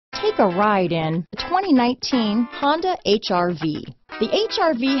Take a ride in the 2019 Honda HR-V. The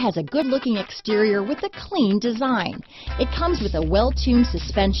HR-V has a good-looking exterior with a clean design. It comes with a well-tuned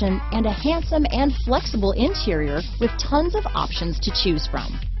suspension and a handsome and flexible interior with tons of options to choose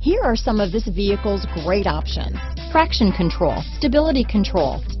from. Here are some of this vehicle's great options: traction control, stability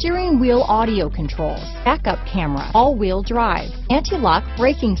control, steering wheel audio controls, backup camera, all-wheel drive, anti-lock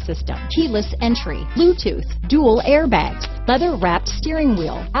braking system, keyless entry, Bluetooth, dual airbags, leather-wrapped steering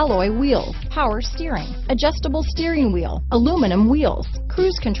wheel, alloy wheels, power steering, adjustable steering wheel, aluminum wheels,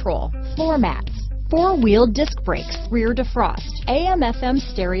 cruise control, floor mats, four-wheel disc brakes, rear defrost, AM/FM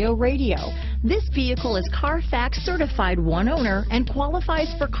stereo radio. This vehicle is Carfax certified one owner and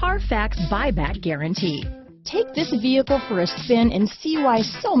qualifies for Carfax buyback guarantee. Take this vehicle for a spin and see why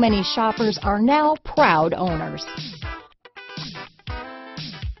so many shoppers are now proud owners.